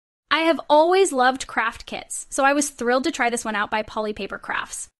I have always loved craft kits, so I was thrilled to try this one out by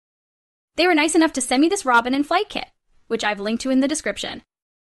papercrafts. They were nice enough to send me this robin and flight kit, which I've linked to in the description.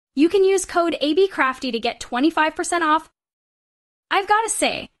 You can use code abcrafty to get 25% off. I've got to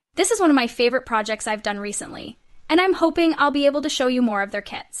say, this is one of my favorite projects I've done recently, and I'm hoping I'll be able to show you more of their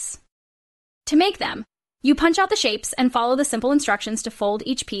kits. To make them, you punch out the shapes and follow the simple instructions to fold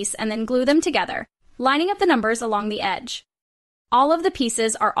each piece and then glue them together, lining up the numbers along the edge. All of the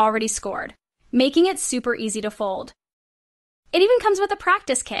pieces are already scored, making it super easy to fold. It even comes with a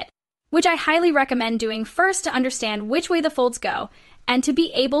practice kit, which I highly recommend doing first to understand which way the folds go and to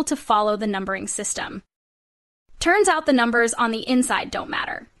be able to follow the numbering system. Turns out the numbers on the inside don't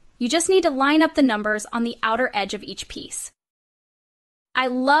matter. You just need to line up the numbers on the outer edge of each piece. I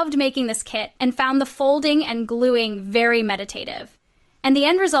loved making this kit and found the folding and gluing very meditative. And the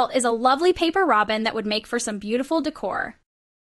end result is a lovely paper robin that would make for some beautiful decor.